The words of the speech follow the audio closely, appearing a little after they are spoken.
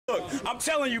I'm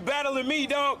telling you, battling me,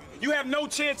 dog, you have no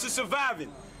chance of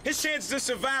surviving. His chances of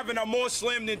surviving are more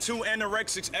slim than 2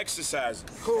 anorexics exercising.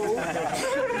 Cool.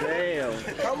 Damn.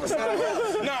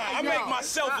 Nah, I make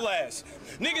myself last.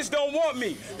 Niggas don't want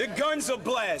me. The guns are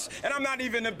blast. And I'm not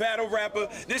even a battle rapper.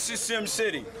 This is Sim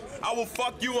City. I will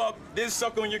fuck you up, then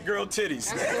suck on your girl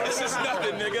titties. This is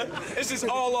nothing, nigga. This is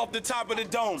all off the top of the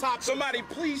dome. Somebody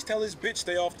please tell this bitch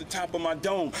stay off the top of my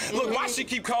dome. Look, why she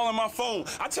keep calling my phone?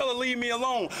 I tell her leave me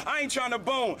alone. I ain't trying to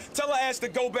bone. Tell her ass to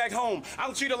go back home.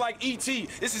 I'll treat her like E.T.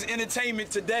 This is entertainment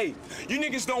today. You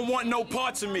niggas don't want no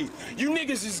parts of me. You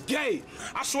niggas is gay.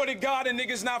 I swear to God, a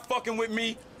nigga's not fucking with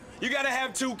me. You gotta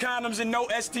have 2 condoms and no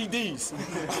STDs.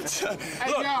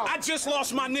 Look, I just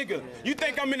lost my nigga. You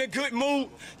think I'm in a good mood?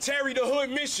 Terry the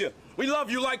Hood miss you. We love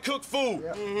you like cooked food.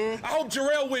 I hope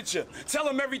Jarrell with you. Tell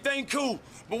him everything cool.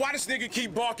 But why this nigga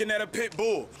keep barking at a pit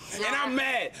bull? And I'm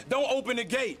mad. Don't open the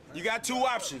gate. You got 2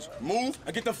 options. Move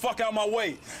or get the fuck out my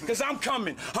way. Cause I'm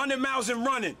coming. 100 miles and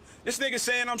running. This nigga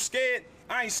saying I'm scared.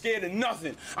 I ain't scared of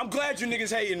nothing. I'm glad you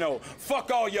niggas hating though. Fuck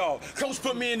all y'all. Coach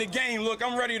put me in the game. Look,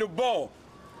 I'm ready to ball.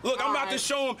 Look, I'm about to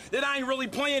show him that I ain't really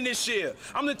playing this year.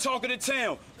 I'm the talk of the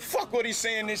town. Fuck what he's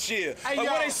saying this year. Hey, like,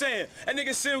 what they saying? That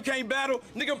nigga Sim can't battle?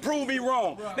 Nigga, prove me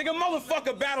wrong. Bro. Nigga,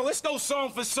 motherfucker battle. Let's go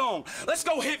song for song. Let's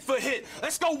go hit for hit.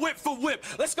 Let's go whip for whip.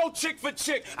 Let's go chick for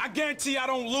chick. I guarantee I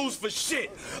don't lose for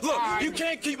shit. Look, you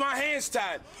can't keep my hands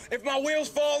tied. If my wheels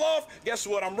fall off, guess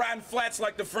what? I'm riding flats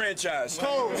like the franchise.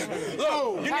 Look,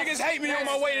 you niggas hate me on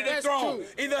my way to the throne.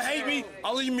 Either hate me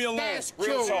or leave me alone. That's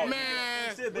real talk.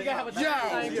 Man. We gotta have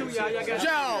a Yo,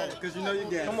 because you know you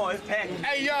get it. Come on, it's packed.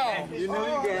 Hey, yo. You know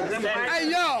you get it. Hey,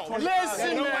 yo,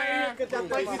 listen, man.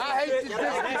 I hate this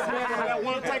business, man. I got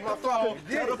one type of throw.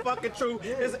 Tell the fucking truth.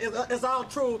 It's all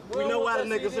true. We know why the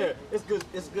niggas here. It's good.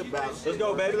 It's good battle. Let's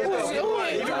go, baby. Let's go. You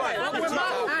right.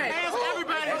 Ask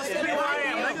everybody who I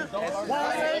am, nigga.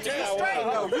 You straight.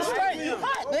 You straight.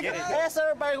 Nigga, ask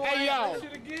everybody who I am. Hey, yo.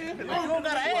 You don't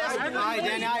gotta ask. All right,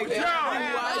 Danny. All right,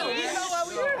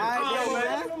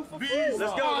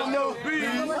 Let's go.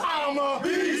 I'm a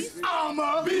beast. I'm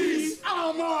a beast.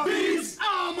 I'm a beast.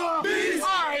 I'm a beast.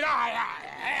 All right.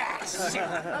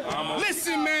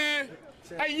 Listen, man.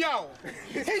 Hey, yo.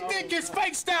 He think his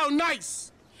fake style nice.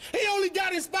 He only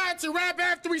got inspired to rap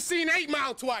after he seen 8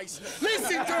 Mile twice.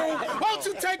 Listen, dude, won't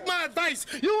you take my advice?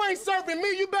 You ain't serving me,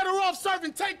 you better off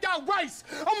serving takeout rice.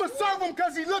 I'ma serve him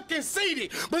cause he look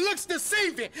conceited, but looks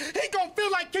deceiving. He gon'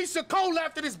 feel like Keisha Cole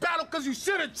after this battle cause you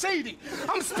should've cheated.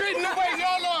 I'm spitting the way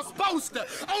y'all are supposed to.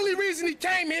 Only reason he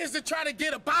came here is to try to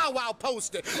get a Bow Wow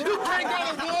poster. You can't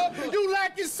go to war, you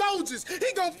lacking soldiers.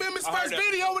 He gon' film his first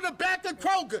video in the back of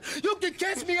Kroger. You can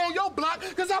catch me on your block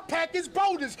cause I package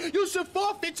boulders. You should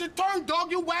forfeit your turn,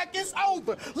 dog, you whack, it's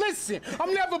over. Listen,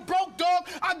 I'm never broke, dog.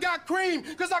 I got cream,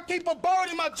 cause I keep a bird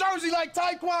in my jersey like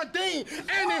Taekwon Dean.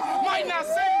 And it might not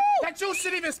say that you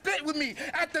should even spit with me.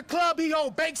 At the club, he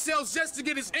hold bake sales just to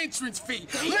get his entrance fee.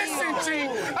 Listen, G,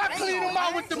 I clean him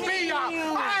out with the B.I.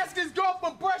 I ask his girl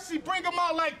for brush, she bring him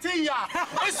out like T.I.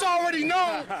 It's already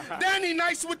known. Danny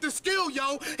nice with the skill,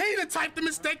 yo. He the type to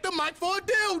mistake the mic for a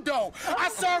dildo. I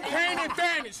serve pain and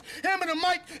vanish. Him and the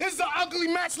mic is an ugly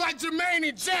match like Jermaine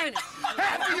and Janet.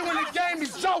 Half of you in the game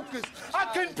is jokers. I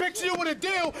couldn't picture you with a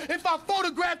deal if I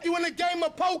photographed you in a game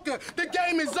of poker. The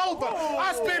game is over.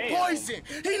 I spit poison.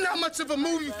 He not much of a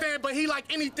movie fan, but he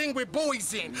like anything with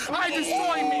boys in. I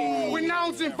destroy me with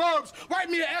nouns and verbs. Write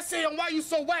me an essay on why you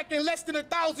so whack in less than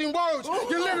 1,000 words.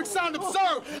 Your lyrics sound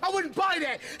absurd. I wouldn't buy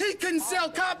that. He couldn't sell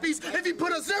copies if he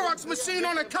put a Xerox machine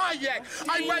on a kayak.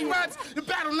 I write raps to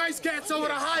battle nice cats over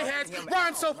the hi-hats.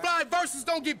 Rhyme so fly, verses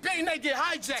don't get beaten, they get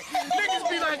hijacked. Niggas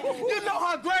be like, you know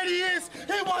how great he is?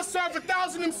 He once served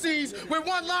 1,000 MCs with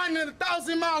one line in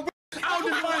 1,000-mile out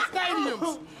in my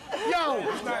stadiums. Yo,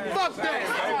 fuck that.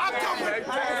 I come with...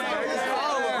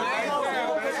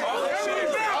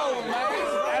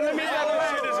 Let me tell you,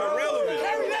 shit is irrelevant.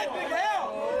 Carry that nigga out.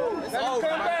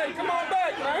 Come back. Come on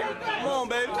back, man. Come on,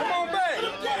 baby. Come on back.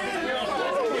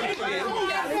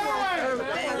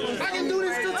 I can do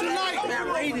this till tonight.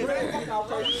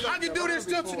 I can do this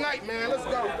till tonight, man. Let's go.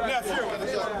 Let's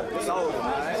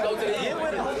go to the end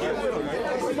with it. Get with him.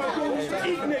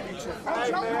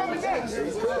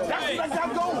 That's how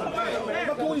I'm going.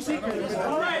 I'm going secret.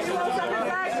 All right, you want something,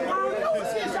 guys?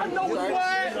 I know what.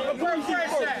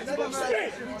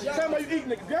 Spit. Tell me you eat,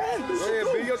 nigga. Go ahead,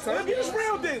 be your time. Get this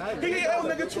real then. He ain't old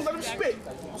nigga too. Let him spit.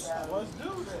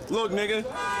 Look, nigga,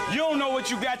 you don't know what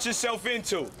you got yourself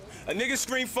into. A nigga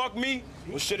scream fuck me,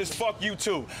 well shit is fuck you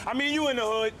too. I mean, you in the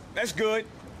hood, that's good.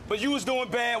 But you was doing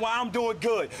bad while I'm doing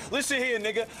good. Listen here,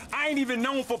 nigga, I ain't even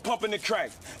known for pumping the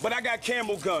crack, but I got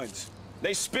camel guns.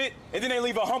 They spit, and then they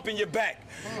leave a hump in your back.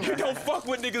 You don't fuck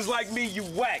with niggas like me, you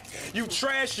whack. You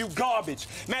trash, you garbage.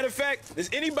 Matter of fact, does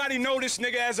anybody know this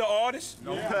nigga as an artist?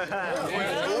 No. That's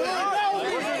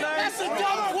a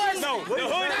dumb question. No, the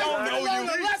hood don't know you.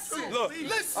 Look, see,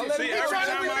 every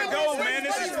time I go, man,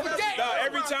 this is,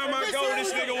 every time I go,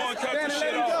 this nigga want to cut the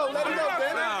shit off.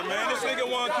 Nah, man, this nigga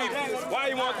want to keep, why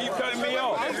he want to keep cutting me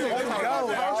off? Let him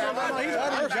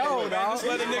go, dog. Just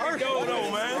let a nigga go, though,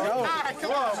 man.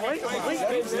 Come on, boy.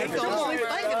 Sleep thinking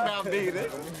about me,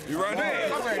 You right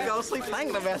there. I'm ready to go sleep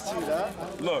thinking about you, dog.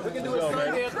 Look.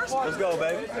 Let's go,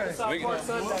 baby.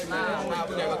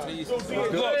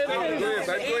 Look.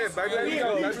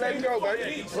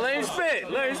 Let him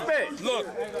spit. Look,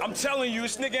 I'm telling you,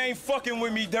 this nigga ain't fucking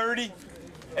with me dirty.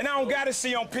 And I don't gotta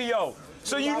see on P.O.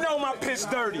 So you know my piss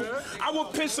dirty. I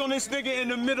would piss on this nigga in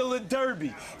the middle of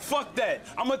Derby. Fuck that.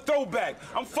 I'm a throwback.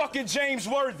 I'm fucking James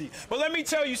Worthy. But let me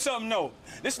tell you something, though.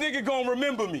 This nigga gonna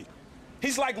remember me.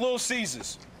 He's like Little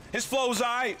Caesars. His flow's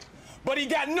alright, but he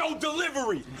got no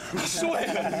delivery. I swear.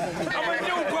 I'm a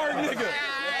Newburgh nigga.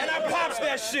 And I pops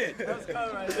that shit.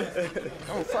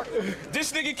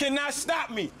 This nigga cannot stop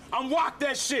me. I'm walk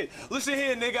that shit. Listen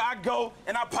here, nigga. I go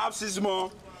and I pops his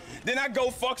mom. Then I go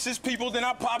fucks his people. Then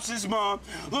I pops his mom.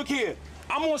 Look here.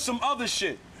 I'm on some other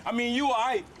shit. I mean, you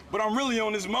alright, but I'm really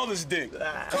on his mother's dick. Look,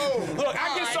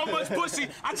 I get so much pussy,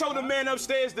 I told the man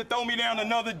upstairs to throw me down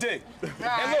another dick.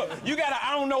 And look, you got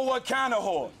I don't know what kind of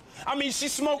whore. I mean, she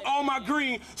smoked all my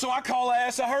green, so I call her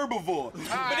ass a herbivore.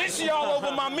 But then she all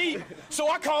over my meat, so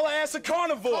I call her ass a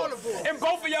carnivore. And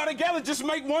both of y'all together just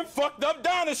make one fucked up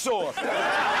dinosaur.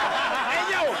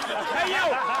 Hey, yo!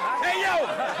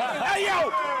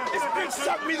 This bitch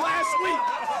sucked me last week.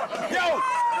 Yo!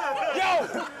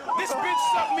 This bitch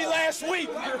sucked me last week.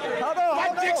 My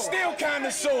dick still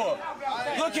kinda sore.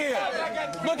 Look here.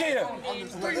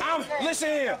 Listen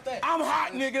here. I'm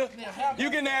hot, nigga. You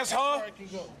can ask her,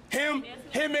 him,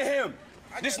 and him.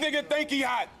 This nigga think he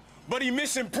hot, but he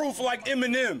missing proof like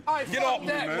Eminem. Get off me,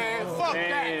 man. Fuck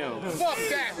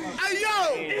that. Hey,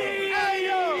 yo!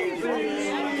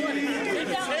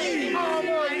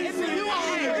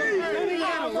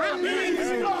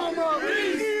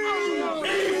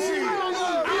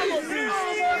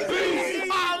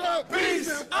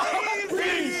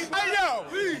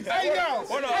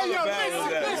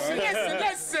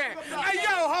 Listen. Hey, yo,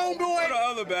 homeboy. What the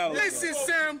other battle? Listen,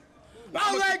 Sam.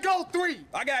 I'll let go 3.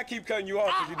 I gotta keep cutting you off.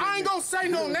 I ain't gonna say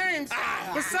no names,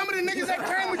 but some of the niggas that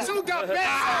came with you got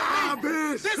bad on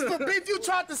me. This for beef you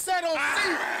tried to set on C.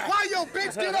 Why your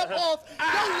bitch get up off,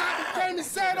 your nigga came and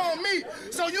set on me.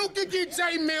 So you can get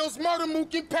J Mills, Murder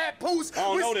Mook, and Pat Poose.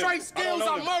 With straight skills,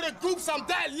 I'm murder groups, I'm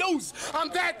that loose. I'm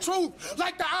that truth,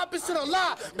 like the opposite of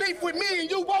lie. Beef with me and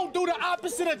you won't do the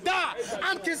opposite of die.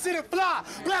 I'm considered fly,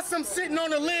 plus I'm sitting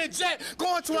on a lead jet,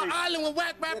 going to an island where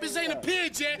whack rappers ain't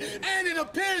appeared yet. And it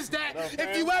appears that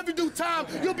if you ever do time,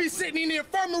 you'll be sitting in the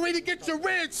infirmary to get your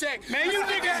rent checked. Man, you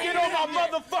niggas get on my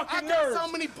motherfucking nerves.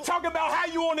 Talking about how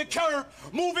you on the curb,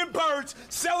 moving birds,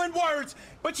 selling words,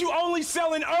 but you only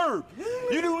selling herb.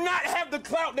 You do not have the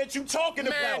clout that you talking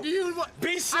about.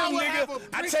 B-Simm, nigga,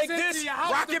 I take this,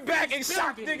 rock it back, and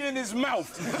sock nigga in his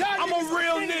mouth. I'm a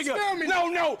real nigga.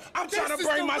 No, I'm trying to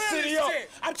bring my city up.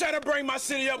 I'm trying to bring my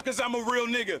city up because I'm a real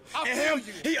nigga. And him,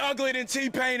 he uglier than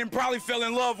T-Pain and probably fell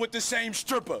in love with the same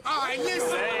stripper. All right, listen.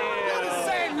 You're the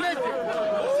same nigga.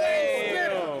 Hey,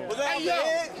 yo.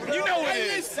 You know what it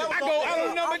is. I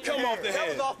don't know it come off the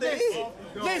head.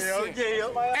 Listen.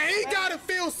 And he gotta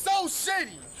feel so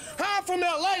shitty. I'm from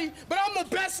LA, but I'm the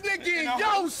best nigga in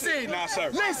your city. Nah, sir.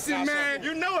 Listen, man.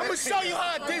 You know it. I'm gonna show you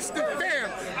how I diss the fam.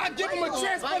 I give him a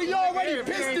chance, but he already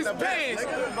pissed his pants.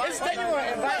 It's that you want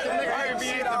to invite the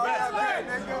nigga.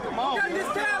 Come on. This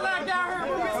Cadillac out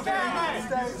here.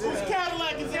 This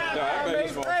Cadillac is out here.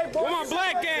 Where my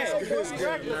black ass?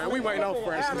 Man, we waiting on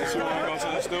friends. So you wanna go to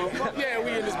the store? Yeah, we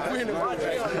in this.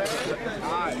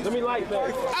 Let me light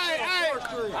that.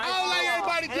 I don't like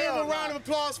everybody give a round of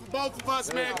applause for both of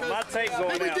us, man. My take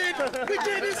going out. We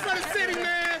did this for the city,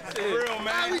 man. For real,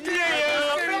 man. We did this for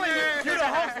the city, man. You're the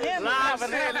host and live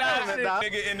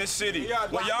Nigga in the city.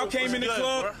 When y'all came in the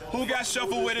club, who got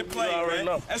shuffled with it played,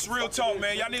 man? That's real talk,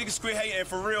 man. Y'all niggas quit hating.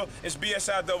 For real, it's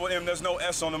BSI-double-M. There's no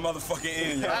S on the motherfucking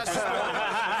end, y'all.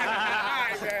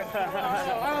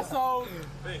 Also,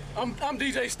 I'm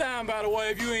DJ Stein, by the way,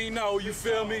 if you ain't know, you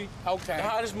feel me? Okay. The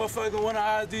hottest motherfucker, one of the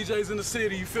hottest DJs in the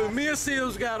city, you feel me? Me and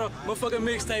Seals got a motherfucking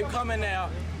mixtape coming out.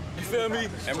 You feel me?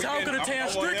 And we Talk of the getting- town,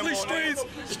 I want him strictly on there.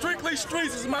 streets. Strictly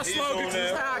streets is my slogan. on This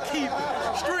is there. how I keep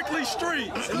it. Strictly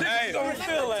streets. And Hey. niggas don't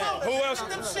feel that. Who else? Hey,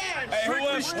 who else?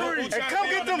 Strictly Who streets. trying to Come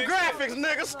be get on them the mixtape? graphics,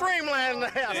 nigga. Streamline the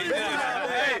house.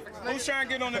 Hey, who's trying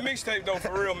to get on the mixtape though?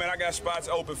 For real, man, I got spots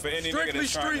open for any nigga Strictly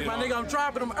that's trying to street, get my on. nigga. I'm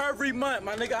dropping them every month.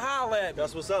 My nigga, holla at me.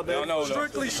 That's what's up, baby. No.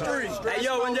 Strictly street. Hey,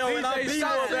 yo, and I'm DJ B-More, baby.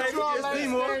 Styles. It's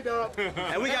B-More.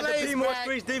 And we got the B-More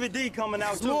Streets DVD coming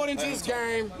out, It's too. more than just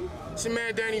game. It's your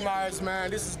man Danny Myers,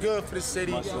 man. This is good for the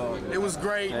city. It was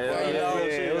great.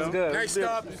 It was good. Next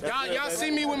up, y'all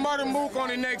see me with Murder Mook on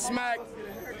the next smack.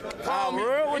 Call me. real?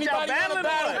 What y'all Anybody want to battling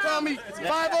battle, for? call me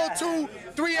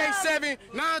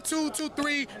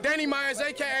 502-387-9223. Danny Myers,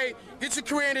 a.k.a.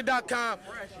 GetYourCareerEnded.com.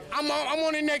 I'm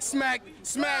on the next smack,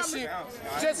 smashing.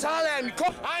 Just holler at me.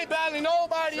 I ain't battling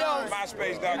nobody else.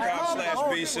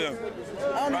 MySpace.com/B-Simm.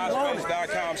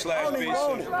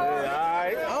 MySpace.com/B-Simm. All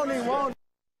right. I don't even want